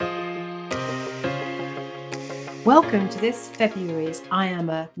Welcome to this February's I Am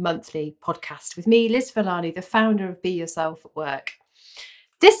a Monthly podcast with me, Liz Villani, the founder of Be Yourself at Work.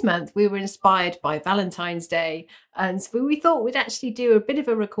 This month we were inspired by Valentine's Day, and so we thought we'd actually do a bit of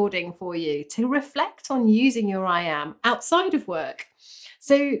a recording for you to reflect on using your I Am outside of work.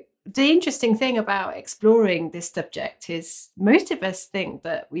 So the interesting thing about exploring this subject is most of us think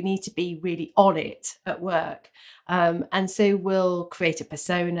that we need to be really on it at work. And so we'll create a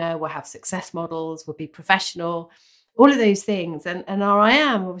persona, we'll have success models, we'll be professional, all of those things. And our I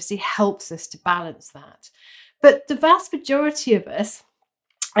Am obviously helps us to balance that. But the vast majority of us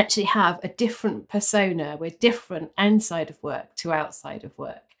actually have a different persona. We're different inside of work to outside of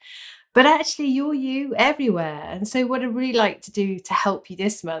work. But actually, you're you everywhere. And so what I'd really like to do to help you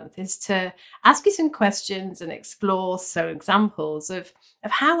this month is to ask you some questions and explore some examples of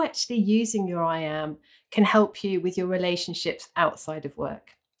how actually using your I Am can help you with your relationships outside of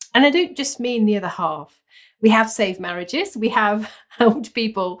work. And I don't just mean the other half. We have saved marriages. We have helped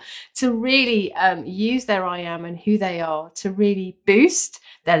people to really use their I Am and who they are to really boost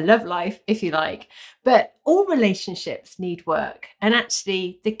their love life, if you like. But all relationships need work. And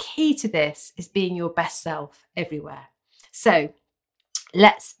actually, the key to this is being your best self everywhere. So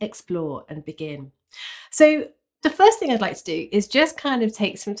let's explore and begin. So the first thing I'd like to do is just kind of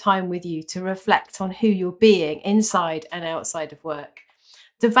take some time with you to reflect on who you're being inside and outside of work.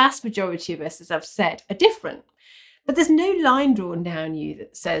 The vast majority of us, as I've said, are different. But there's no line drawn down you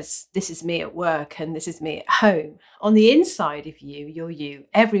that says, this is me at work and this is me at home. On the inside of you, you're you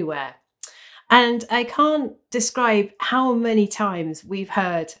everywhere. And I can't describe how many times we've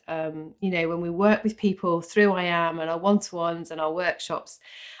heard, when we work with people through I Am and our one-to-ones and our workshops,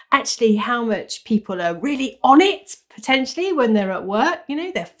 actually how much people are really on it, potentially, when they're at work.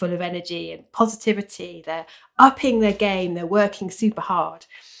 They're full of energy and positivity. They're upping their game. They're working super hard.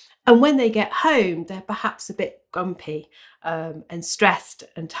 And when they get home, they're perhaps a bit grumpy and stressed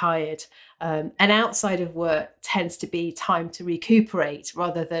and tired. And outside of work tends to be time to recuperate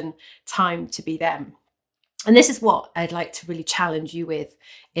rather than time to be them. And this is what I'd like to really challenge you with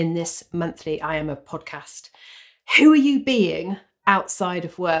in this monthly I Am a podcast. Who are you being outside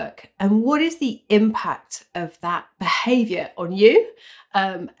of work? And what is the impact of that behavior on you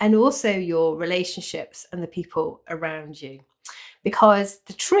and also your relationships and the people around you? Because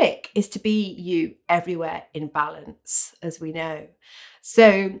the trick is to be you everywhere in balance, as we know.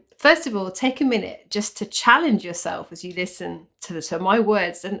 So first of all, take a minute just to challenge yourself as you listen to my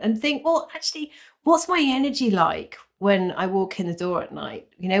words and think, well, actually, what's my energy like when I walk in the door at night?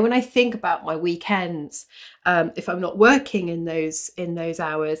 When I think about my weekends, if I'm not working in those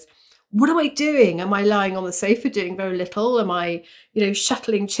hours, what am I doing? Am I lying on the sofa doing very little? Am I,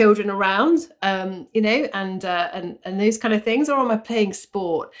 shuttling children around, and those kind of things? Or am I playing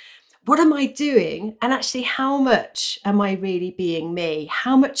sport? What am I doing? And actually, how much am I really being me?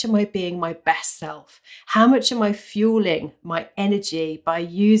 How much am I being my best self? How much am I fueling my energy by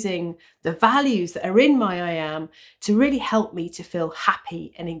using the values that are in my I Am to really help me to feel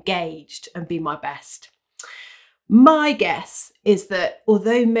happy and engaged and be my best? My guess is that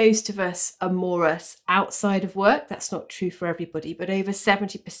although most of us are more us outside of work, that's not true for everybody, but over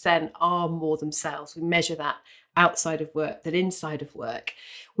 70% are more themselves. We measure that outside of work than inside of work.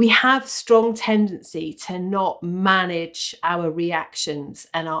 We have strong tendency to not manage our reactions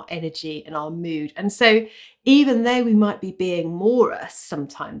and our energy and our mood. And so even though we might be being more us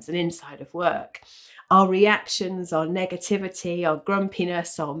sometimes than inside of work, our reactions, our negativity, our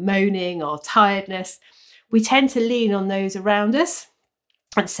grumpiness, our moaning, our tiredness, we tend to lean on those around us.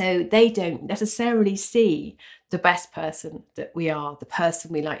 And so they don't necessarily see the best person that we are, the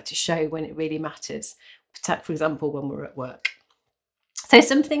person we like to show when it really matters, for example, when we're at work. So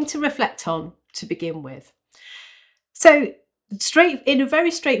something to reflect on to begin with. So in a very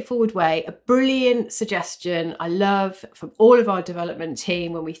straightforward way, a brilliant suggestion I love from all of our development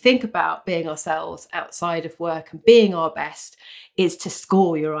team when we think about being ourselves outside of work and being our best is to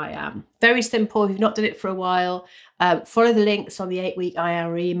score your I Am. Very simple. If you've not done it for a while, follow the links on the 8-week I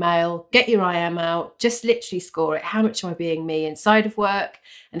Am email, get your I Am out, just literally score it. How much am I being me inside of work?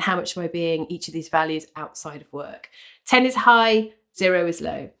 And how much am I being each of these values outside of work? 10 is high, 0 is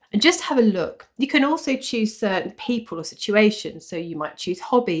low. And just have a look. You can also choose certain people or situations. So you might choose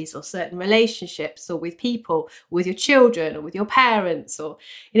hobbies or certain relationships or with people, or with your children or with your parents or,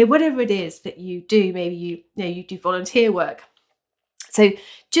 whatever it is that you do. Maybe you do volunteer work. So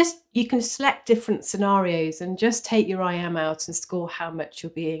you can select different scenarios and just take your I Am out and score how much you're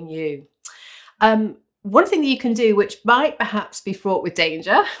being you. One thing that you can do, which might perhaps be fraught with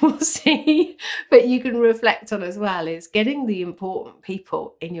danger, we'll see, but you can reflect on as well, is getting the important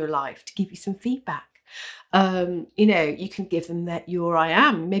people in your life to give you some feedback. You can give them that your I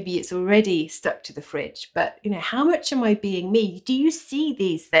am. Maybe it's already stuck to the fridge, but how much am I being me? Do you see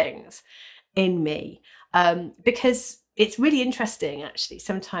these things in me? Because it's really interesting, actually,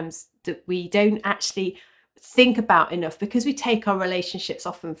 sometimes that we don't actually think about enough, because we take our relationships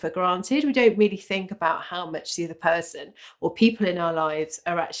often for granted. We don't really think about how much the other person or people in our lives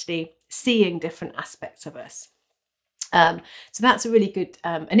are actually seeing different aspects of us. So that's a really good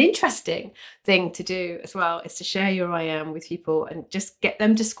and interesting thing to do as well, is to share your I am with people and just get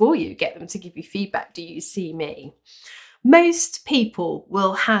them to score you, get them to give you feedback. Do you see me? Most people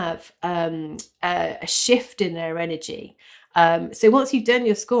will have a shift in their energy. So once you've done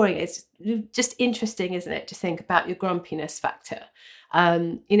your scoring, it's just interesting, isn't it, to think about your grumpiness factor.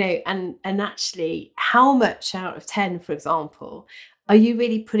 And actually, how much out of 10, for example, are you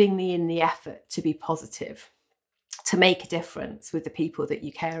really putting in the effort to be positive, to make a difference with the people that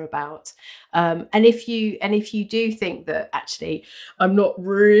you care about? And if you do think that actually I'm not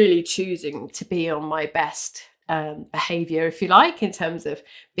really choosing to be on my best behavior, if you like, in terms of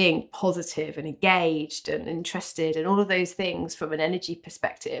being positive and engaged and interested and all of those things from an energy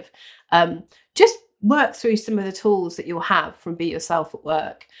perspective, just work through some of the tools that you'll have from Be Yourself at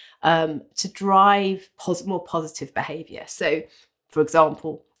Work to drive more positive behavior. So, for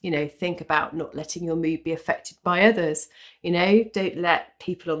example, think about not letting your mood be affected by others. Don't let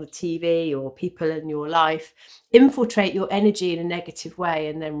people on the TV or people in your life infiltrate your energy in a negative way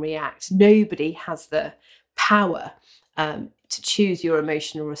and then react. Nobody has the power to choose your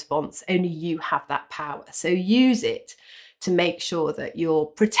emotional response. Only you have that power. So use it to make sure that you're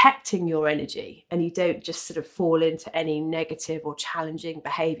protecting your energy and you don't just sort of fall into any negative or challenging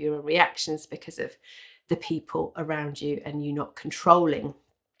behavior and reactions because of the people around you and you not controlling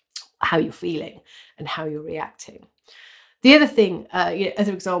how you're feeling and how you're reacting. The other thing,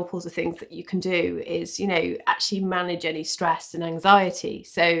 other examples of things that you can do is, actually manage any stress and anxiety.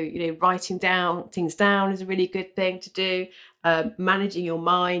 So, writing things down is a really good thing to do. Managing your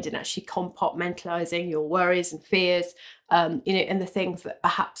mind and actually compartmentalizing your worries and fears, and the things that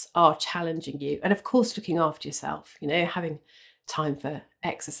perhaps are challenging you. And of course, looking after yourself, having time for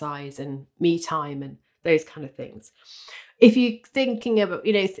exercise and me time and those kind of things. If you're thinking about,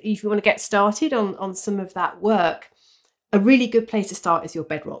 if you want to get started on some of that work, a really good place to start is your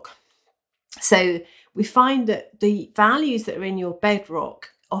bedrock. So we find that the values that are in your bedrock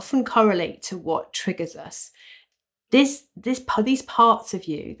often correlate to what triggers us. These parts of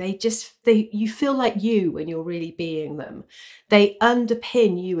you, you feel like you when you're really being them. They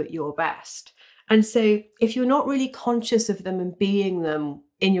underpin you at your best. And so if you're not really conscious of them and being them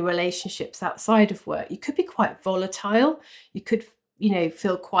in your relationships outside of work, you could be quite volatile. You could,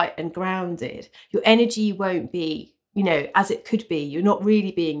 feel quite ungrounded. Your energy won't be, as it could be. You're not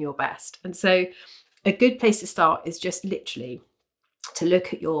really being your best. And so a good place to start is just literally to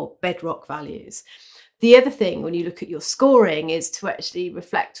look at your bedrock values. The other thing when you look at your scoring is to actually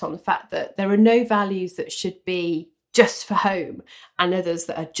reflect on the fact that there are no values that should be just for home and others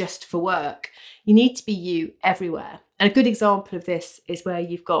that are just for work. You need to be you everywhere. And a good example of this is where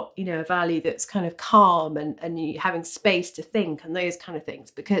you've got, a value that's kind of calm and you having space to think and those kind of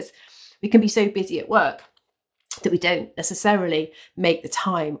things, because we can be so busy at work that we don't necessarily make the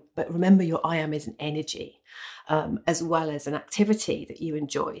time. But remember, your I am is an energy as well as an activity that you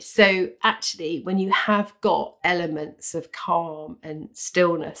enjoy. So actually, when you have got elements of calm and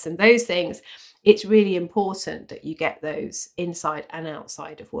stillness and those things, it's really important that you get those inside and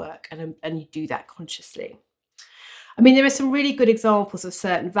outside of work and you do that consciously. I mean, there are some really good examples of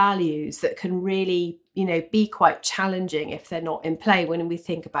certain values that can really, be quite challenging if they're not in play when we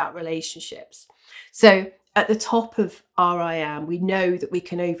think about relationships. So at the top of our I am, we know that we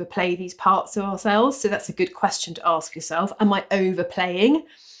can overplay these parts of ourselves. So that's a good question to ask yourself. Am I overplaying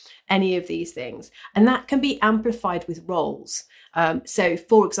any of these things? And that can be amplified with roles. So,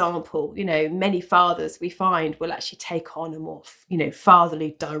 for example, many fathers we find will actually take on a more,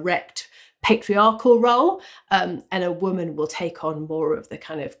 fatherly, direct, patriarchal role, and a woman will take on more of the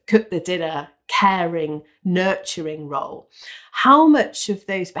kind of cook the dinner, caring, nurturing role. How much of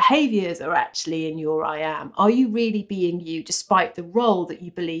those behaviours are actually in your I am? Are you really being you despite the role that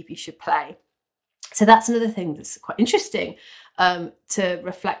you believe you should play? So that's another thing that's quite interesting to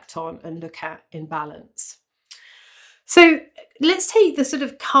reflect on and look at in balance. So let's take the sort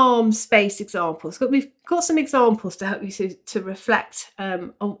of calm space examples. We've got some examples to help you to reflect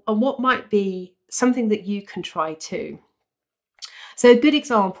on what might be something that you can try too. So a good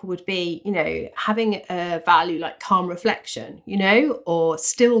example would be, having a value like calm reflection, or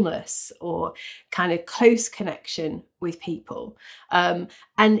stillness or kind of close connection with people. And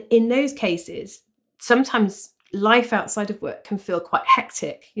in those cases, sometimes life outside of work can feel quite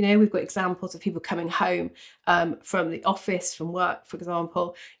hectic. We've got examples of people coming home from the office, from work, for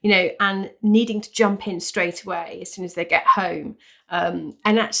example, and needing to jump in straight away as soon as they get home. And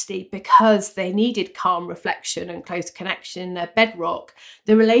actually, because they needed calm reflection and close connection in their bedrock,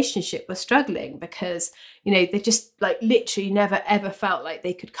 the relationship was struggling because, they just literally never ever felt like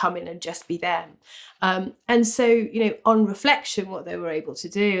they could come in and just be them. And so, on reflection, what they were able to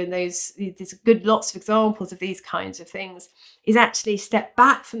do, and there's lots of examples of these kinds of things, is actually step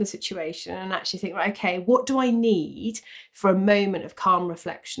back from the situation and actually think, right, okay, what do I need for a moment of calm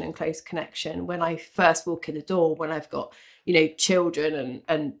reflection and close connection when I first walk in the door, when I've got, children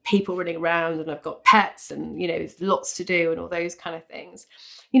and people running around, and I've got pets, and, there's lots to do and all those kind of things.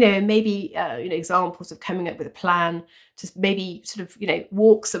 And maybe, examples of coming up with a plan to maybe sort of,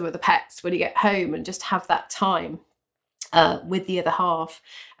 walk some of the pets when you get home and just have that time with the other half,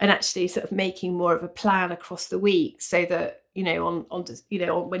 and actually sort of making more of a plan across the week so that,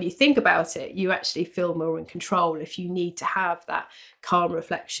 when you think about it, you actually feel more in control if you need to have that calm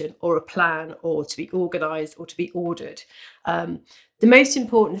reflection or a plan, or to be organized or to be ordered. The most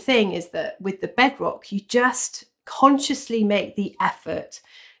important thing is that with the bedrock, you just consciously make the effort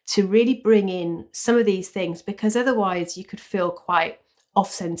to really bring in some of these things, because otherwise you could feel quite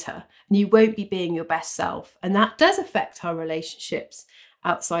off center and you won't be being your best self. And that does affect our relationships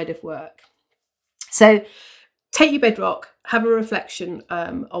outside of work. So take your bedrock, have a reflection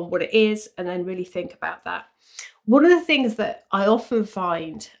on what it is, and then really think about that. One of the things that I often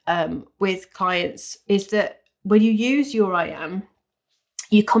find with clients is that when you use your I am,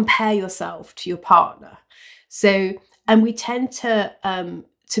 you compare yourself to your partner. So, and we tend to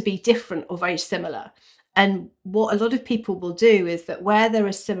be different or very similar. And what a lot of people will do is that where there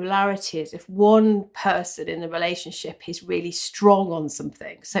are similarities, if one person in the relationship is really strong on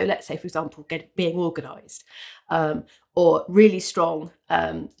something, so let's say, for example, being organized, or really strong,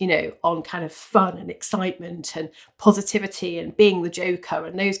 on kind of fun and excitement and positivity and being the joker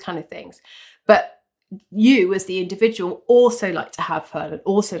and those kind of things. But you as the individual also like to have fun and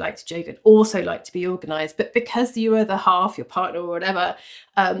also like to joke and also like to be organized, but because your other half, your partner or whatever,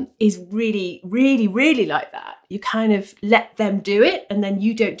 is really, really, really like that, you kind of let them do it, and then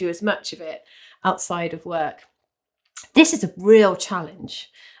you don't do as much of it outside of work. This is a real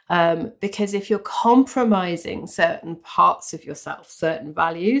challenge, because if you're compromising certain parts of yourself, certain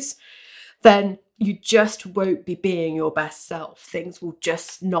values, then you just won't be being your best self. Things will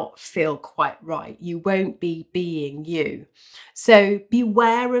just not feel quite right. You won't be being you. So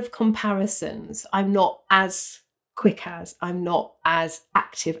beware of comparisons. I'm not as quick as, I'm not as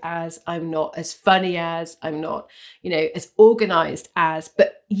active as, I'm not as funny as, I'm not, as organized as,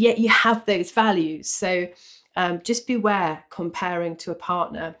 but yet you have those values. So just beware comparing to a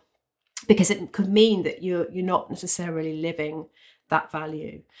partner, because it could mean that you're not necessarily living that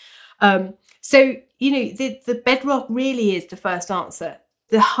value. So, the bedrock really is the first answer.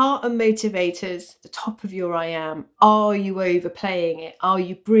 The heart and motivators, the top of your I am. Are you overplaying it? Are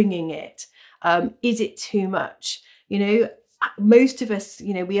you bringing it? Is it too much? Most of us,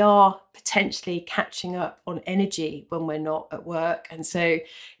 we are potentially catching up on energy when we're not at work. And so,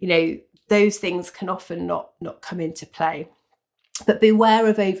 those things can often not come into play. But beware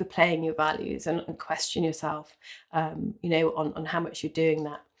of overplaying your values and question yourself, on how much you're doing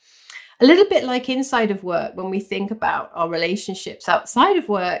that. A little bit like inside of work, when we think about our relationships outside of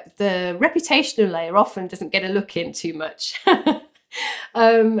work, the reputational layer often doesn't get a look in too much.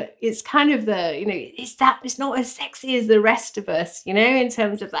 It's kind of it's not as sexy as the rest of us, in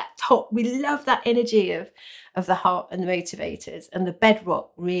terms of that top. We love that energy of the heart and the motivators, and the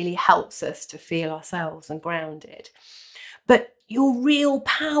bedrock really helps us to feel ourselves and grounded. But your real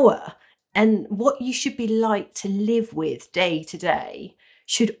power and what you should be like to live with day to day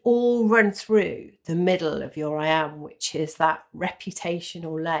should all run through the middle of your I am, which is that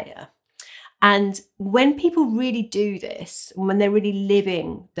reputational layer. And when people really do this, when they're really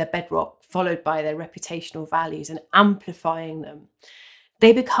living their bedrock, followed by their reputational values and amplifying them,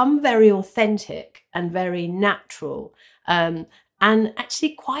 they become very authentic and very natural, and actually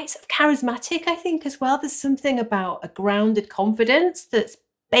quite sort of charismatic, I think, as well. There's something about a grounded confidence that's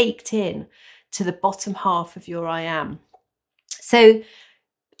baked in to the bottom half of your I am. So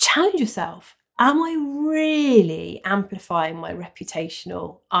challenge yourself. Am I really amplifying my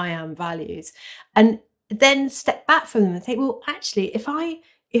reputational I am values? And then step back from them and think, well, actually, if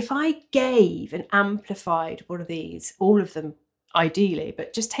I gave and amplified one of these, all of them ideally,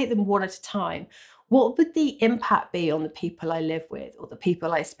 but just take them one at a time, what would the impact be on the people I live with or the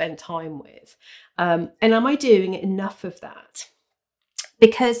people I spend time with? And am I doing enough of that?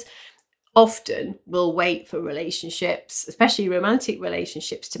 Because often we'll wait for relationships, especially romantic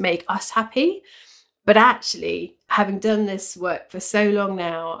relationships, to make us happy. But actually, having done this work for so long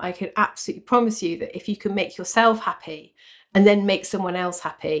now, I can absolutely promise you that if you can make yourself happy and then make someone else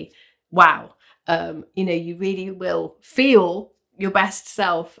happy, wow, you really will feel your best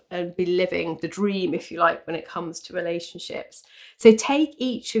self and be living the dream, if you like, when it comes to relationships. So take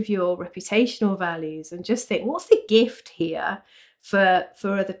each of your reputational values and just think, what's the gift here for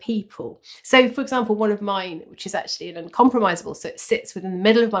other people? So, for example, one of mine, which is actually an uncompromisable, so it sits within the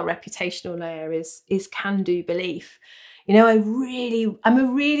middle of my reputational layer, is can-do belief. I'm a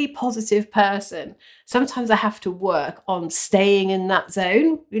really positive person. Sometimes I have to work on staying in that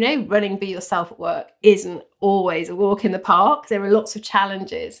zone. Running Be Yourself at work isn't always a walk in the park. There are lots of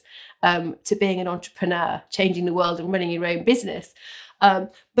challenges to being an entrepreneur, changing the world and running your own business.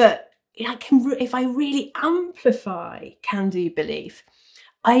 But if I really amplify can-do belief,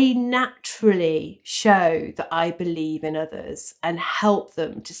 I naturally show that I believe in others and help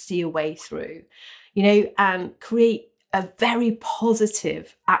them to see a way through, and create a very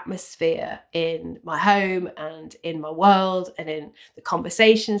positive atmosphere in my home and in my world and in the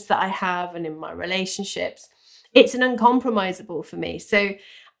conversations that I have and in my relationships. It's an uncompromisable for me. So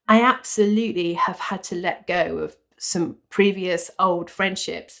I absolutely have had to let go of some previous old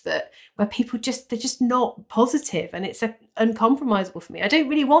friendships where people they're just not positive, and it's uncompromisable for me. I don't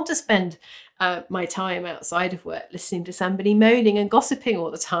really want to spend my time outside of work listening to somebody moaning and gossiping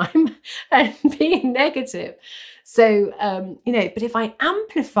all the time and being negative. So, but if I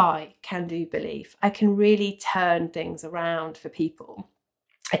amplify can-do belief, I can really turn things around for people.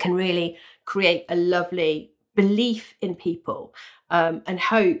 I can really create a lovely belief in people and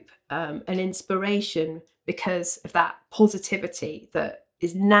hope and inspiration because of that positivity that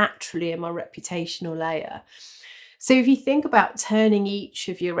is naturally in my reputational layer. So if you think about turning each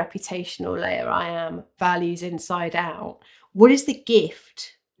of your reputational layer, I am values inside out, what is the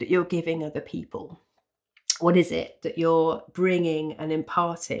gift that you're giving other people? What is it that you're bringing and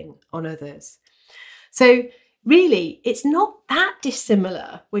imparting on others? So really, it's not that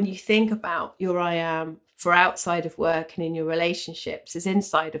dissimilar when you think about your I am for outside of work and in your relationships as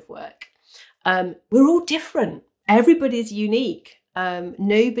inside of work. We're all different. Everybody's unique.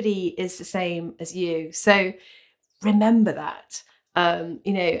 Nobody is the same as you. So remember that, and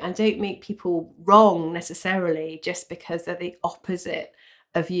don't make people wrong necessarily just because they're the opposite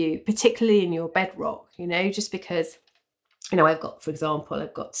of you, particularly in your bedrock, just because, I've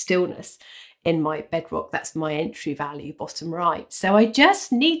got stillness in my bedrock. That's my entry value, bottom right. So I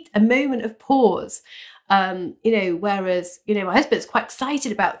just need a moment of pause. Whereas, my husband's quite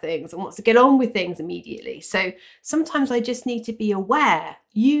excited about things and wants to get on with things immediately. So sometimes I just need to be aware.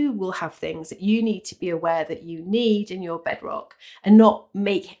 You will have things that you need to be aware that you need in your bedrock, and not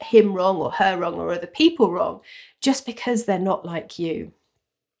make him wrong or her wrong or other people wrong just because they're not like you.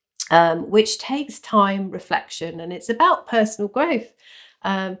 Which takes time, reflection, and it's about personal growth.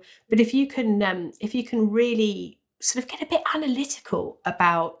 But if you can really sort of get a bit analytical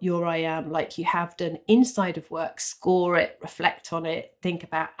about your I am, like you have done inside of work, score it, reflect on it, think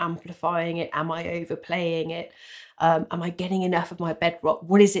about amplifying it. Am I overplaying it? Am I getting enough of my bedrock?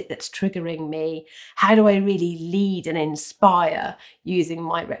 What is it that's triggering me? How do I really lead and inspire using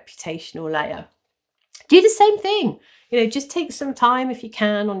my reputational layer? Do the same thing. Just take some time if you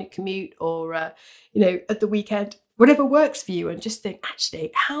can on your commute or, at the weekend, whatever works for you, and just think,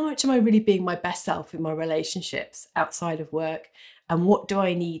 actually, how much am I really being my best self in my relationships outside of work? And what do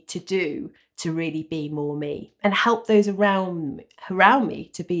I need to do to really be more me and help those around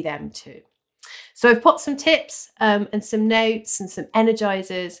me to be them too? So I've put some tips and some notes and some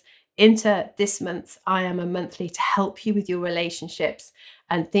energizers into this month's I Am a Monthly to help you with your relationships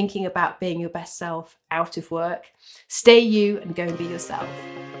and thinking about being your best self out of work. Stay you and go and be yourself.